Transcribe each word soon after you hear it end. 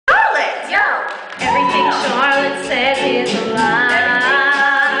Everything Charlotte says is a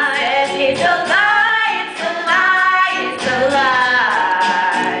lie. It's a lie, it's a lie, it's a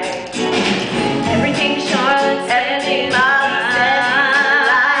lie. Everything Charlotte says is a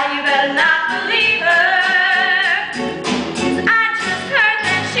lie. You better not believe her. 'Cause I just heard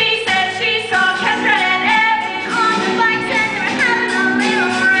that she said she saw Kristyn and Evan on the bikes and they were having a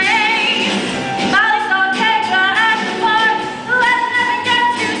little race. Molly saw Kendra at the park, let them get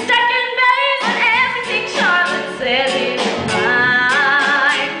to second base. And everything Charlotte says is a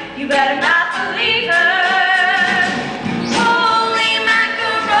lie. You better not believe her. Holy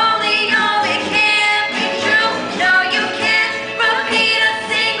macaroni, oh, it can't be true. No, you can't repeat a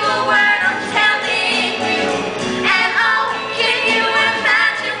single word I'm telling you. And oh, can you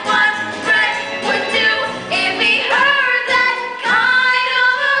imagine what Fred would do if he heard that kind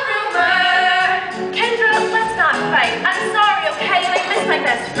of a rumor? Kendra, let's not fight. I'm sorry, okay? I miss my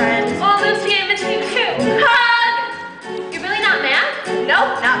best friend. Oh, Lucy, I miss you too. Hug! You're really not mad?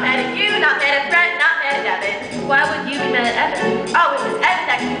 Nope, not mad at you, not mad at Fred, not mad at Evan. Why would you be mad at Evan? Oh, it was Evan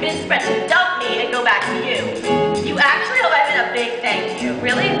that convinced Fred to dump me and go back to you. You actually owe Evan a big thank you.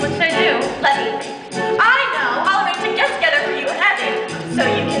 Really? What should I do? Let me think. I know! I'll arrange a get together for you and Evan so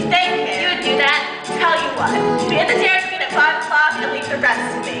you can thank him. You would do that? Tell you what. Be at the Dairy Queen at 5 o'clock and leave the rest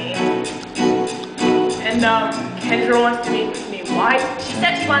to me. And Kendra wants to meet with me. Why? She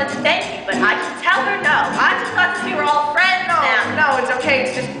said she wanted to thank you, but I can tell her no. I just thought that we were all friends now. No, it's okay.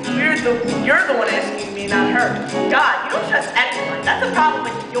 It's just you're the one asking me, not her. God, you don't trust anyone. That's a problem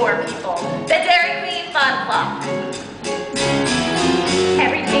with your people. The Dairy Queen Fun Club.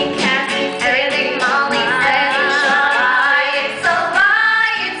 Everything Cassie says, everything Molly says is a lie. It's a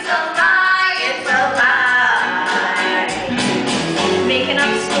lie, it's a lie, it's a lie. Making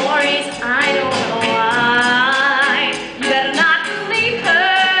up stories, I don't know why. You better not believe her.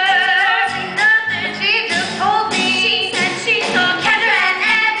 Nothing she just told me. She said she saw Kendra and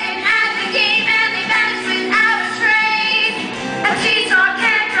Evan at the game and they vanished without a trace. And she saw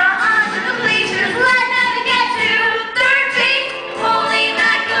Kendra onto the bleachers, let Evan get to third base. Holy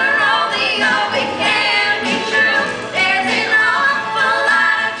macaroni, oh, it can't be true. There's an awful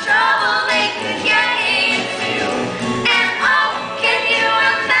lot of trouble they could get into. And oh, can you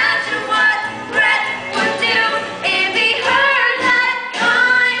imagine what Brett would do if he heard that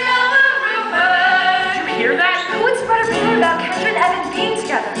kind of a rumor? Did you hear that? Who would spread a rumor about Kendra and Evan being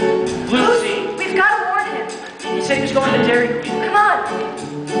together? Lucy. We've got to warn him. He said he was going to Dairy Queen. Come on.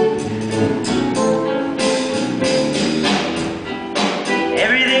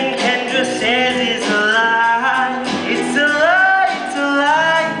 Everything Kendra says is a lie. It's a lie, it's a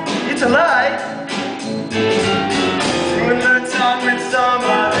lie, it's a lie. Doing the song with some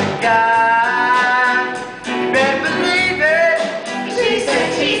other guy. You better believe it. She said,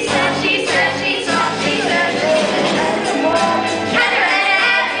 she said, she said, she saw, she said, she said, Kendra and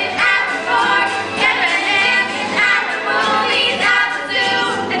Evan at the park, Kendra and Evan at the movies at the zoo,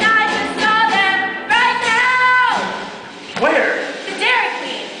 and I just saw them right now. Where? The Dairy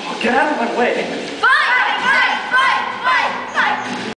Queen. Oh, get out of my way. Fun